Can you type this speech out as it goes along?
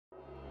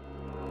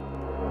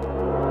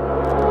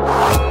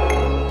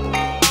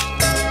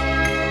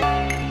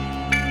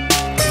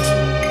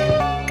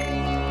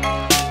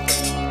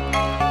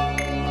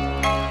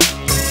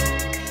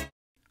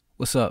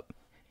What's up?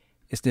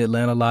 It's the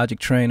Atlanta Logic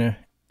Trainer,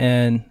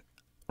 and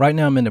right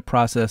now I'm in the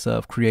process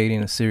of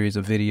creating a series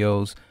of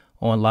videos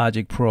on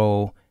Logic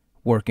Pro,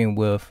 working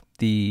with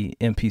the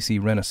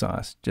MPC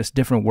Renaissance, just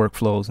different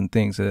workflows and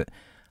things that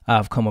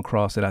I've come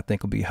across that I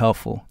think will be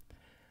helpful.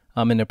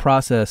 In the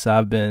process,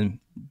 I've been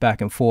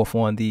back and forth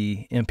on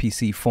the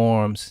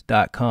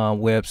mpcforums.com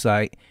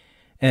website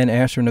and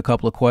answering a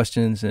couple of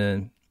questions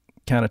and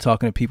kind of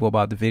talking to people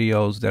about the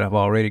videos that I've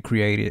already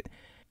created.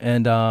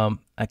 And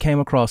I came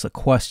across a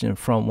question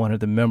from one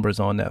of the members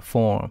on that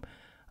forum.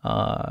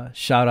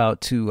 Shout out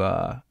to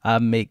I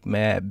Make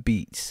Mad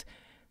Beats.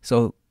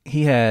 So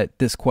he had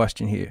this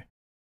question here.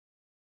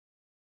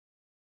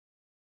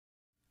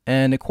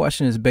 And the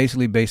question is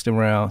basically based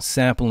around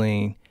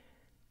sampling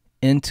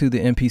into the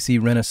MPC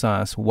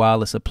Renaissance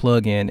while it's a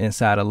plugin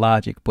inside of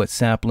Logic, but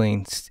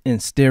sampling in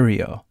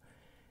stereo.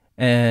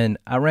 And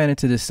I ran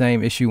into the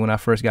same issue when I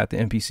first got the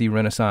MPC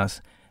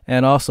Renaissance,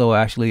 and also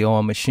actually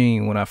on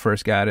Machine when I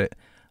first got it.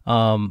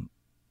 And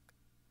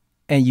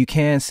you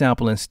can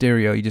sample in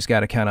stereo. You just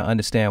got to kind of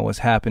understand what's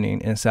happening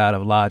inside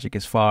of Logic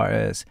as far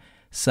as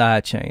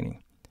side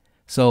chaining.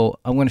 So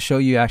I'm going to show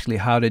you actually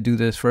how to do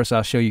this. First,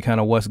 I'll show you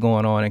kind of what's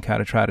going on and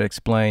kind of try to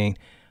explain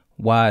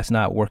why it's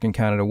not working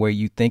kind of the way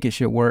you think it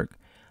should work.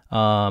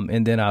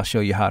 And then I'll show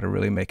you how to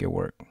really make it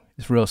work.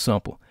 It's real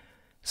simple.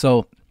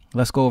 So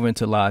let's go over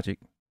into Logic.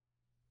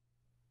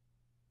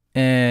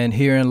 And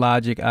here in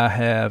Logic, I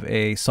have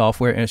a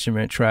software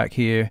instrument track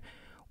here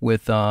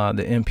with the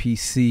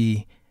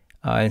MPC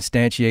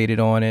instantiated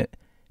on it.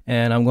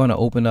 And I'm going to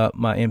open up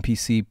my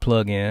MPC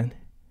plugin.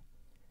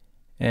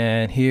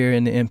 And here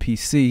in the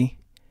MPC,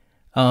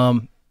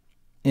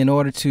 in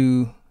order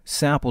to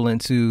sample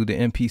into the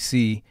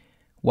MPC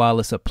while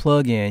it's a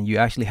plugin, you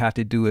actually have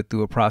to do it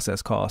through a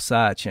process called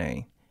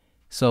sidechain.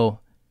 So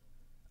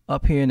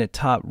up here in the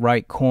top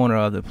right corner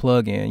of the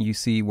plugin, you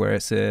see where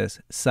it says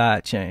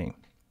sidechain.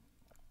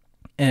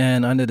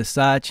 And under the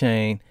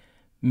sidechain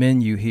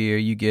menu here,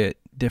 you get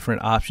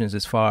different options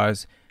as far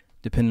as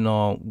depending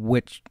on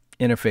which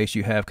interface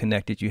you have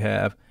connected, you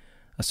have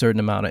a certain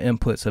amount of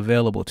inputs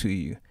available to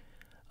you.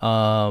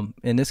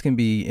 And this can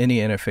be any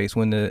interface.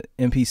 When the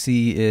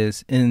MPC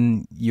is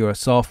in your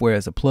software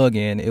as a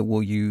plugin, it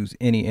will use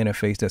any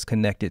interface that's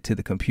connected to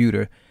the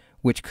computer,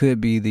 which could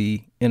be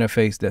the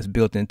interface that's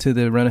built into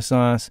the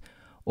Renaissance,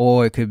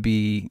 or it could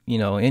be, you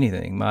know,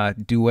 anything. My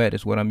Duet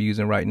is what I'm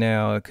using right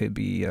now. It could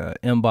be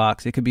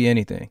Inbox. It could be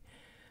anything.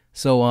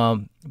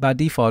 So by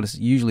default, it's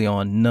usually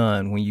on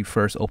none when you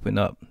first open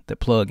up the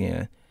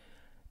plugin.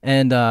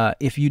 And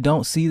if you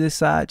don't see this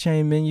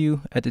sidechain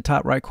menu at the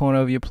top right corner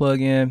of your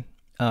plugin,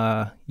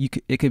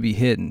 it could be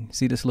hidden.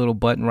 See this little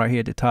button right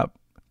here at the top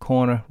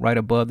corner, right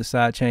above the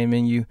sidechain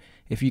menu?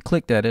 If you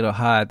click that, it'll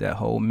hide that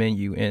whole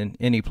menu in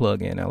any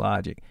plugin in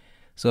Logic.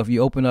 So if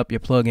you open up your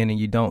plugin and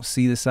you don't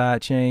see the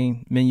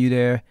sidechain menu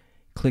there,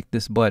 click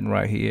this button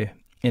right here,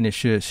 and it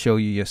should show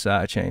you your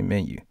sidechain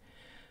menu.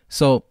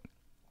 So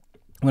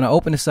when I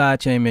open the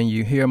sidechain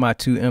menu, here are my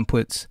two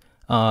inputs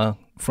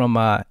from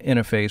my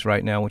interface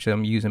right now, which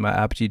I'm using my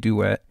Apogee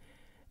Duet.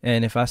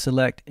 And if I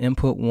select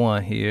input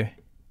 1 here,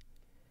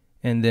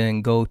 and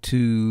then go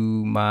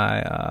to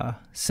my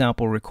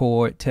sample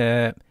record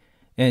tab,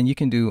 and you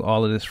can do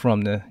all of this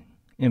from the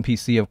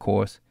MPC, of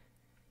course.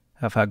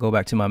 If I go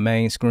back to my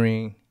main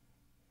screen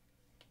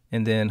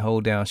and then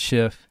hold down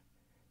shift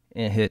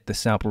and hit the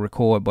sample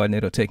record button,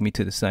 it'll take me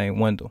to the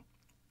same window.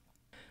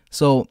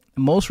 So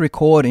most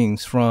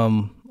recordings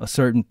from a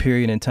certain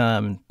period in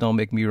time, and don't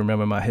make me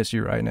remember my history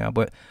right now,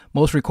 but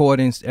most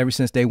recordings ever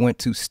since they went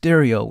to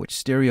stereo, which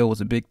stereo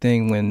was a big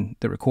thing when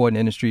the recording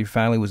industry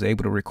finally was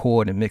able to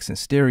record and mix in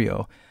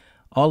stereo,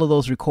 all of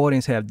those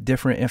recordings have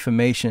different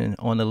information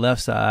on the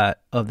left side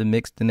of the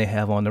mix than they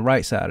have on the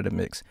right side of the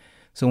mix.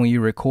 So when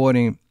you're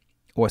recording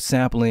or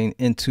sampling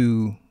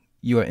into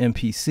your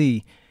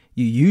MPC,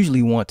 you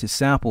usually want to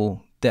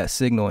sample that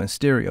signal in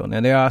stereo.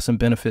 Now, there are some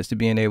benefits to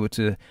being able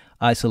to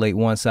isolate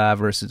one side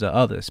versus the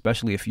other,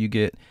 especially if you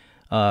get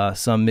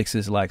some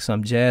mixes, like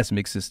some jazz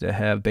mixes that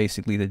have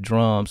basically the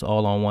drums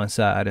all on one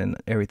side and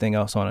everything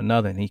else on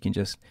another, and you can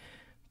just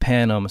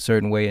pan them a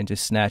certain way and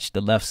just snatch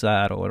the left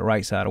side or the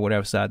right side or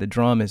whatever side the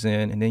drum is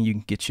in, and then you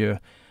can get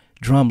your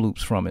drum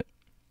loops from it.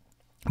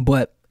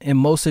 But in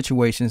most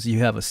situations, you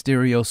have a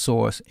stereo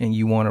source and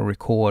you want to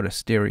record a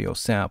stereo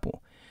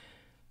sample.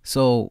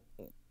 So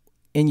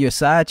in your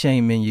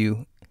sidechain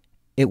menu,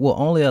 it will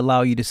only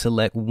allow you to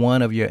select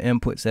one of your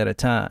inputs at a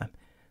time.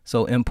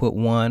 So input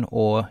 1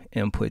 or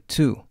input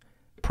 2.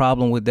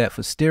 Problem with that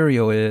for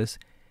stereo is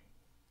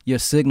your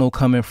signal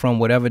coming from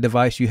whatever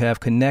device you have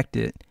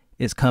connected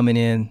is coming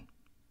in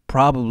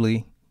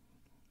probably,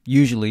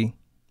 usually,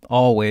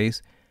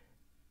 always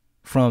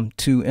from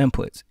 2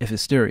 inputs. If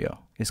it's stereo,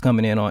 it's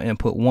coming in on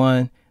input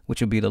 1,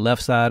 which will be the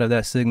left side of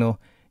that signal,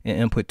 and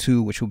input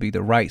 2, which will be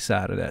the right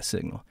side of that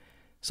signal.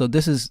 So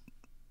this is,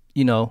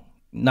 you know,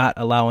 not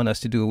allowing us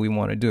to do what we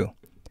want to do.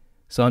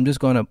 So I'm just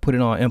going to put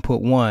it on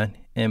input 1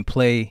 and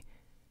play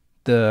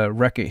the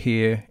record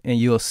here, and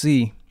you'll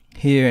see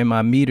here in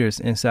my meters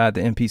inside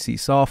the MPC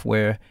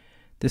software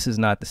This is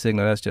not the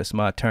signal. That's just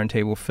my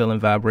turntable feeling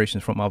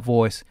vibrations from my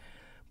voice.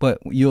 But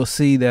you'll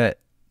see that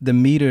the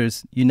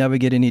meters, you never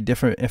get any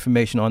different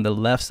information on the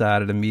left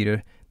side of the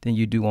meter than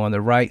you do on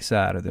the right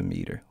side of the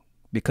meter,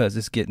 because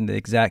it's getting the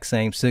exact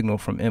same signal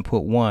from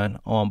input 1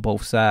 on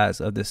both sides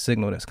of this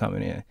signal that's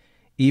coming in.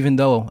 Even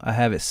though I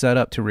have it set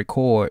up to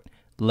record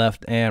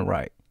left and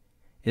right,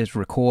 it's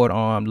record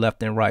arm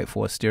left and right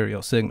for a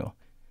stereo signal.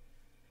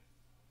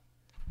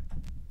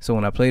 So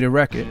when I play the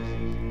record,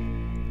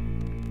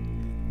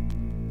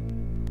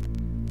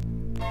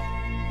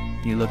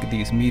 you look at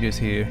these meters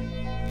here.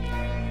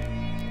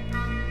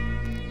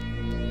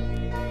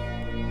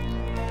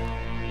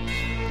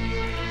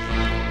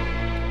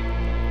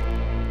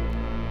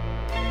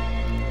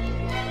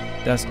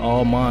 That's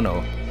all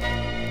mono.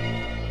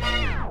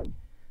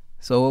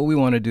 So what we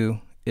want to do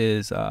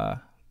is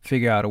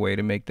figure out a way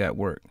to make that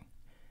work.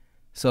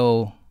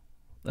 So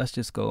let's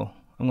just go.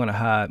 I'm going to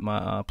hide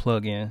my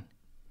plug-in.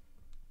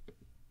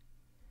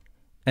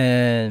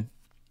 And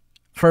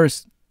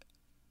first,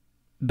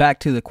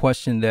 back to the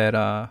question that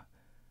I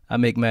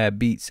Make Mad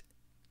Beats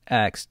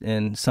asked,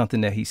 and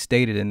something that he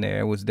stated in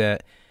there was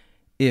that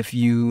if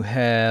you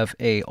have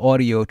a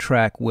audio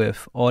track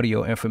with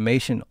audio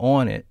information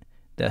on it,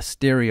 that's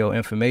stereo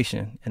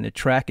information, and the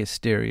track is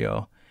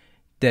stereo,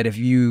 that if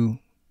you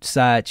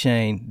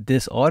sidechain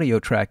this audio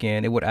track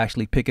in, it would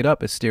actually pick it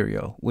up as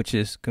stereo, which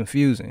is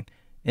confusing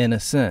in a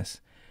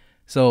sense.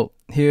 So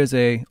here's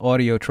a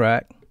audio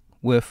track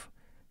with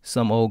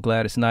some old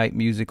Gladys Knight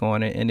music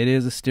on it, and it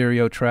is a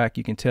stereo track.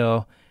 You can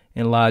tell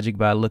in Logic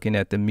by looking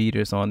at the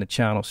meters on the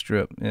channel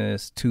strip, and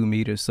it's 2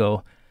 meters,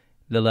 so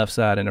the left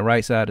side and the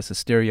right side is a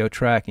stereo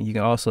track. And you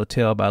can also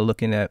tell by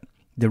looking at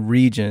the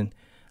region.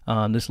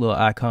 This little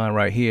icon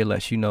right here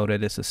lets you know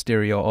that it's a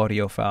stereo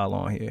audio file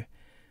on here.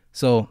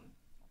 So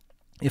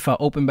if I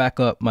open back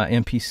up my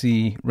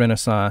MPC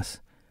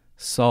Renaissance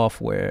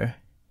software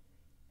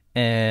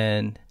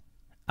and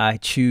I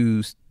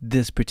choose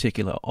this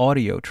particular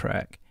audio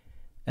track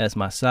as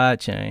my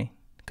sidechain,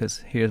 because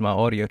here's my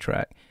audio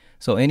track.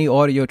 So any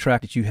audio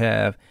track that you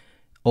have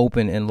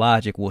open in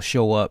Logic will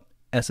show up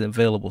as an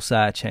available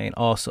sidechain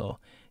also.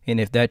 And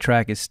if that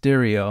track is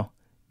stereo,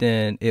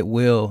 then it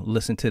will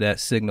listen to that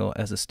signal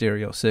as a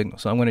stereo signal.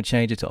 So I'm going to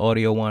change it to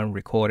audio 1,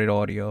 recorded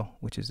audio,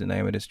 which is the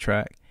name of this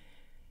track.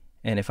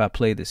 And if I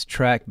play this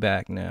track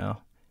back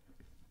now,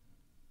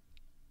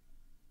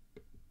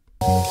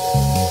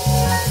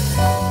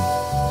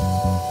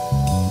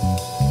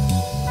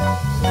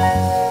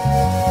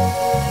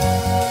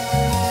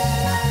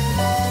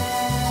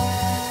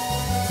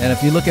 and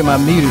if you look at my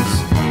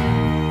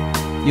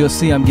meters, you'll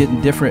see I'm getting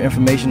different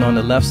information on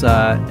the left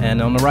side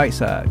and on the right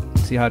side.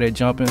 See how they're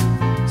jumping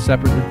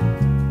separately?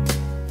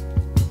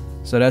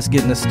 So that's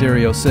getting a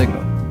stereo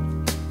signal.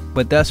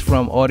 But that's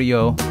from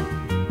audio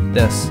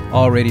that's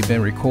already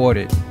been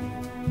recorded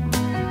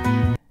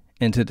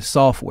into the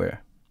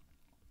software.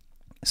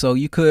 So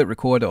you could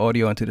record the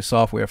audio into the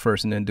software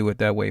first and then do it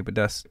that way, but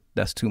that's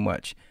too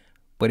much.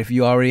 But if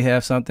you already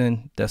have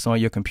something that's on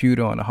your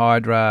computer on a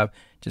hard drive,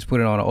 just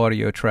put it on an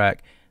audio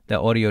track.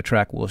 That audio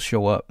track will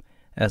show up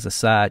as a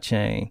side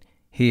chain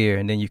here,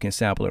 and then you can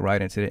sample it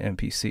right into the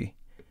MPC.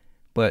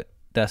 But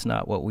that's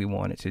not what we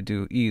wanted to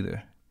do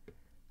either.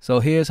 So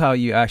here's how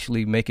you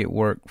actually make it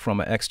work from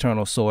an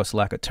external source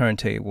like a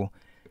turntable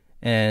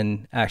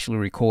and actually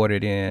record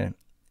it in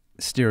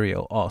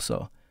stereo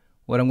also.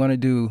 What I'm going to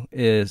do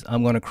is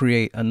I'm going to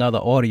create another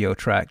audio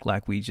track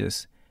like we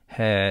just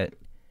had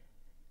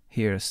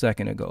here a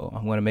second ago.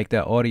 I'm going to make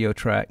that audio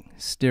track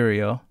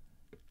stereo,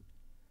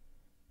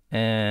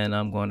 and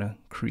I'm going to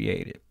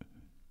create it.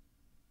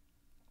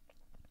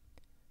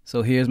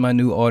 So here's my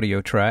new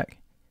audio track.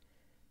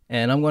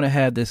 And I'm going to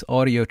have this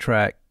audio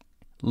track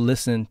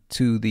listen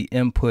to the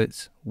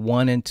inputs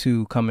 1 and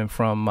 2 coming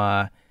from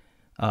my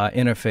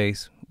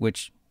interface,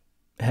 which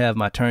have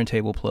my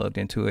turntable plugged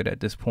into it at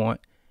this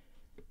point.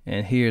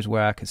 And here's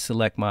where I can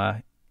select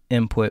my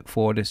input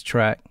for this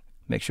track.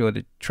 Make sure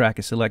the track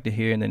is selected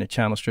here, and then the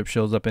channel strip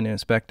shows up in the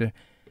inspector.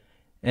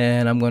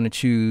 And I'm going to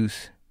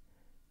choose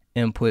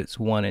inputs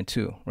 1 and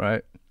 2,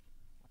 right?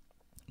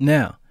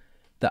 Now,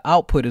 the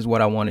output is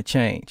what I want to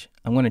change.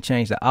 I'm going to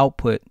change the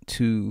output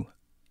to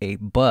a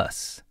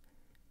bus,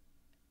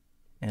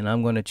 and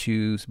I'm going to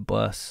choose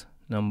bus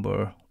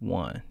number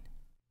 1.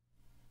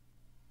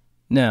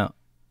 Now,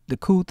 the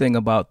cool thing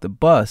about the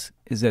bus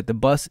is that the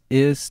bus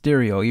is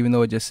stereo, even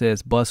though it just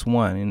says bus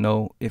 1. You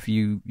know, if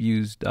you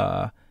used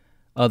other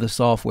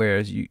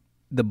softwares,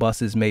 the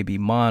buses may be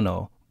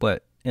mono,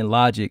 but in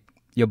Logic,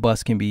 your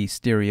bus can be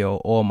stereo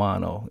or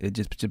mono. It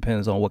just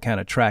depends on what kind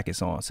of track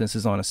it's on. Since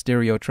it's on a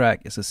stereo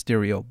track, it's a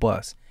stereo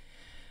bus.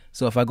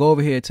 So if I go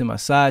over here to my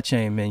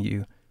sidechain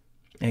menu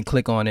and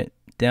click on it,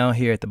 down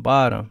here at the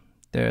bottom,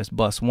 there's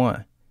bus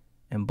 1.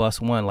 And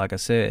bus 1, like I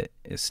said,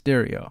 is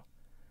stereo.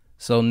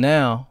 So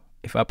now,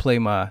 if I play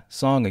my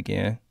song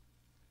again,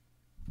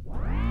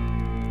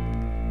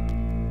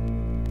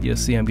 you'll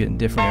see I'm getting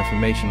different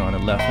information on the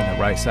left and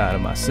the right side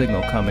of my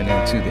signal coming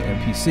into the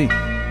MPC.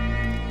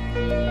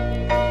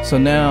 So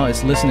now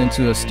it's listening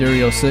to a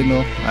stereo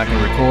signal. I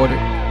can record it.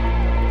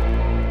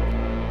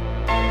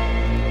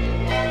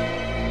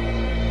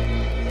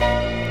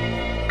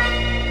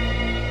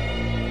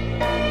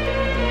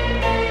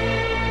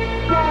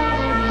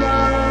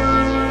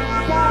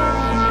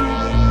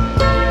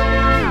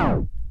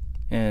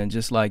 And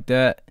just like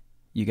that,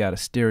 you got a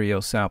stereo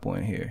sample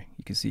in here.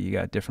 You can see you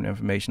got different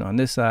information on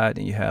this side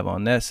than you have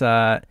on that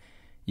side.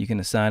 You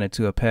can assign it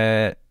to a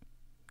pad,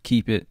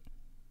 keep it,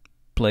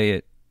 play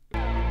it,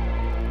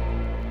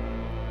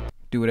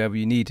 do whatever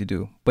you need to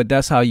do. But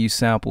that's how you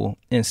sample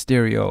in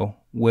stereo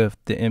with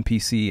the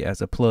MPC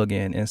as a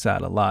plugin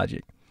inside of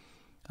Logic.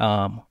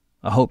 I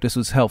hope this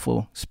was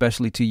helpful,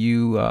 especially to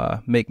you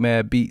Make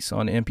Mad Beats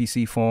on the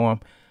MPC forum.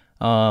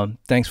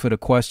 Thanks for the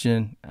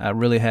question. I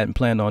really hadn't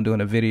planned on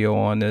doing a video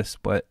on this,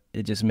 but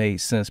it just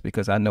made sense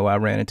because I know I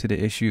ran into the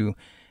issue.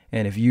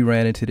 And if you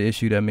ran into the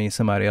issue, that means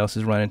somebody else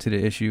is running into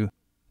the issue.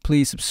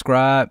 Please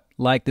subscribe,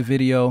 like the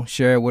video,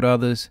 share it with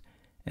others,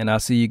 and I'll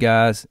see you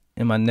guys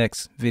in my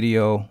next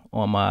video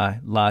on my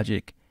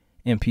Logic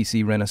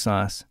MPC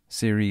Renaissance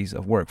series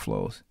of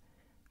workflows.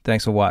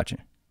 Thanks for watching.